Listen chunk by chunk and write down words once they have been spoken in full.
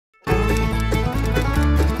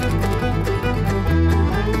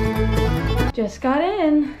Just got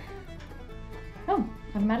in. Oh,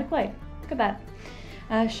 automatic flight. Look at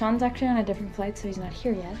that. Sean's actually on a different flight, so he's not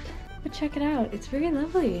here yet. But check it out. It's very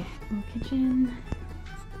lovely. Little kitchen.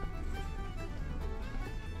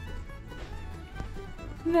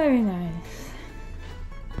 Very nice.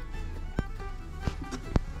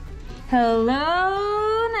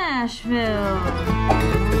 Hello, Nashville.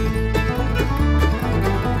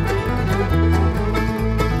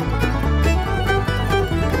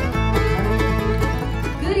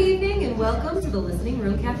 Welcome to the Listening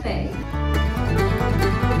Room Cafe.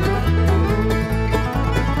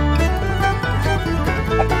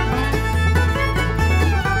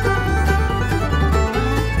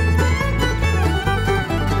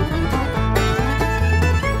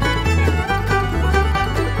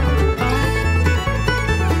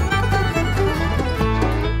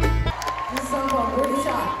 This song called Good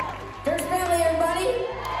Shot. There's family, everybody.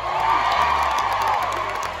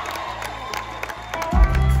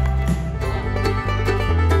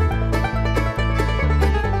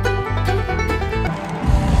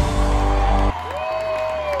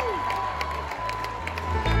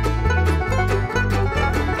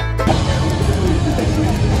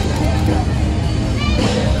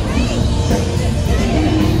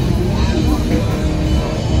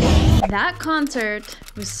 That concert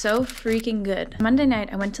was so freaking good. Monday night,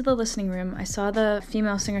 I went to the listening room. I saw the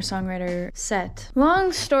female singer-songwriter set.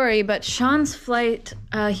 Long story, but Sean's flight,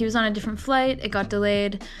 he was on a different flight. It got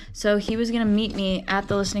delayed. So he was gonna meet me at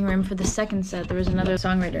the listening room for the second set. There was another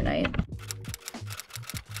songwriter night.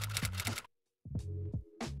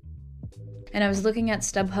 And I was looking at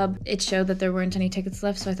StubHub. It showed that there weren't any tickets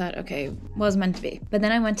left, so I thought, okay, was meant to be. But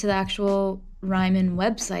then I went to the actual Ryman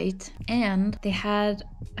website, and they had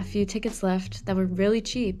a few tickets left that were really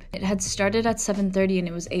cheap. It had started at 7:30 and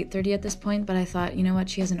it was 8:30 at this point, but I thought, you know what,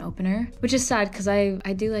 she has an opener, which is sad because I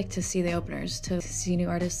do like to see the openers, to see new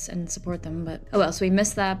artists and support them, but oh well, so we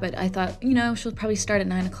missed that. But I thought, you know, she'll probably start at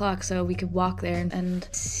 9 o'clock so we could walk there and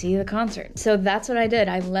see the concert. So that's what I did.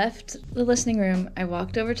 I left the listening room, I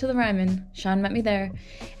walked over to the Ryman, Sean met me there,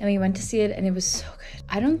 and we went to see it, and it was so good.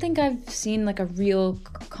 I don't think I've seen like a real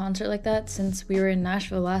concert like that since we were in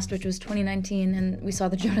Nashville last, which was 2019, and we saw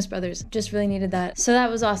the Jonas Brothers. Just really needed that. So that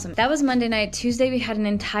was awesome. That was Monday night. Tuesday we had an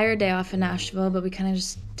entire day off in Nashville, but we kind of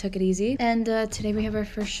just took it easy. And today we have our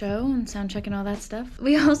first show and sound check and all that stuff.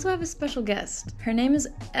 We also have a special guest. Her name is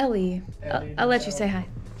Ellie. I'll let you say hi.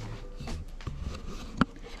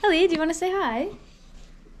 Ellie, do you want to say hi?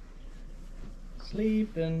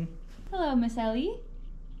 Sleeping. Hello, Miss Ellie.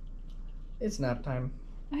 It's nap time.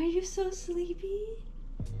 Are you so sleepy?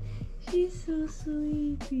 She's so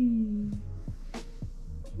sleepy.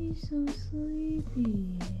 She's so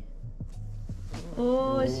sleepy.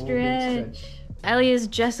 Oh, stretch. Ellie is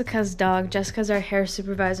Jessica's dog. Jessica's our hair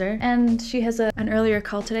supervisor, and she has an earlier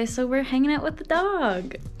call today, so we're hanging out with the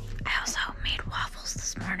dog. I also made waffles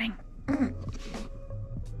this morning. Go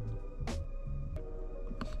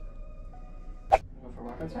for a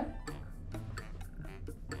walk outside?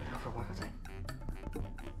 Go for a walk outside?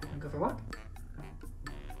 Go for a walk?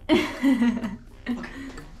 Okay.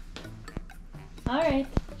 All right.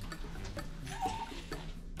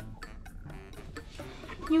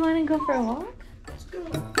 You want to go for a walk? Let's go.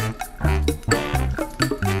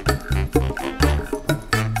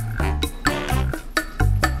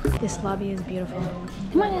 This lobby is beautiful.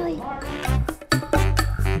 Come on, Ellie.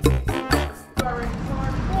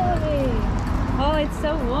 Yay. Oh, it's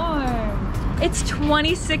so warm. It's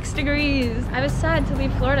 26 degrees. I was sad to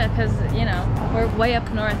leave Florida because, you know, we're way up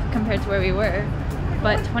north compared to where we were.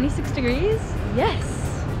 But 26 degrees? Yes.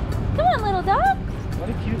 Come on, little dog. What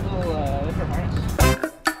a cute little leopard harness.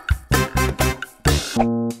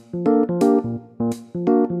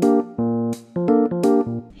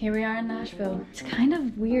 Here we are in Nashville. It's kind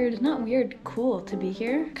of weird, not weird, cool to be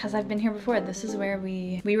here because I've been here before. This is where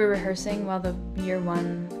we were rehearsing while the year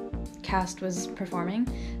one cast was performing.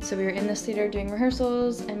 So we were in this theater doing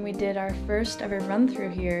rehearsals, and we did our first ever run through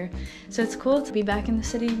here. So it's cool to be back in the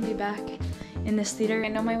city and be back in this theater. I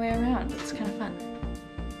know my way around. It's kind of fun.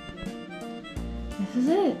 This is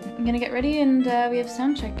it. I'm gonna get ready, and we have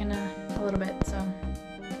sound check in a little bit, so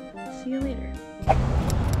see you later.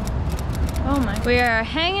 Oh my. We are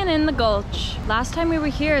hanging in the Gulch. Last time we were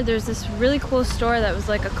here, there's this really cool store that was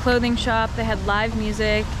like a clothing shop. They had live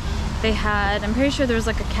music. They had, I'm pretty sure there was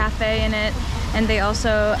like a cafe in it, and they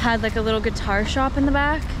also had like a little guitar shop in the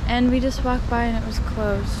back, and we just walked by and it was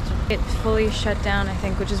closed. It fully shut down, I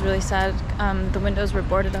think, which is really sad. The windows were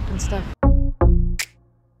boarded up and stuff.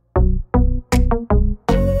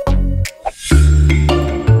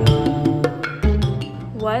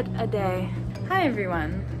 What a day. Hi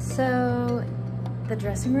everyone. So the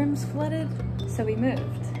dressing room's flooded, so we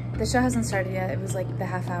moved. The show hasn't started yet. It was like the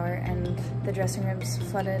half hour and the dressing room's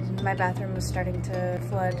flooded. My bathroom was starting to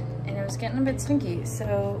flood and it was getting a bit stinky.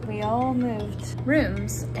 So we all moved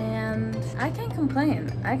rooms and I can't complain.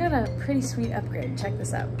 I got a pretty sweet upgrade. Check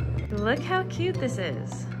this out. Look how cute this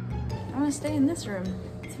is. I'm gonna stay in this room.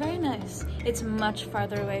 It's very nice. It's much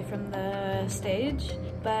farther away from the stage,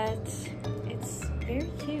 but it's very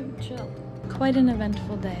cute and chill. Quite an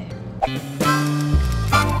eventful day. They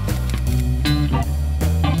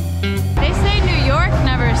say New York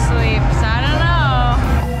never sleeps. I don't know.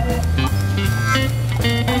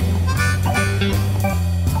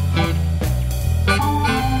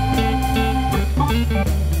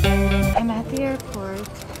 I'm at the airport.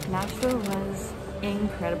 Nashville was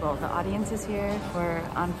incredible. The audiences here were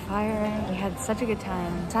on fire. We had such a good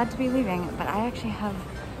time. Sad to be leaving, but I actually have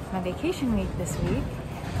my vacation week this week.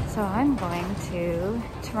 So I'm going to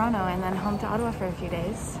Toronto and then home to Ottawa for a few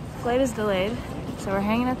days. Flight is delayed, so we're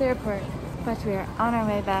hanging at the airport, but we are on our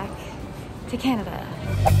way back to Canada.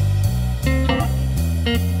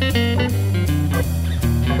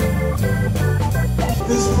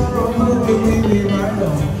 This world will be right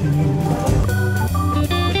on.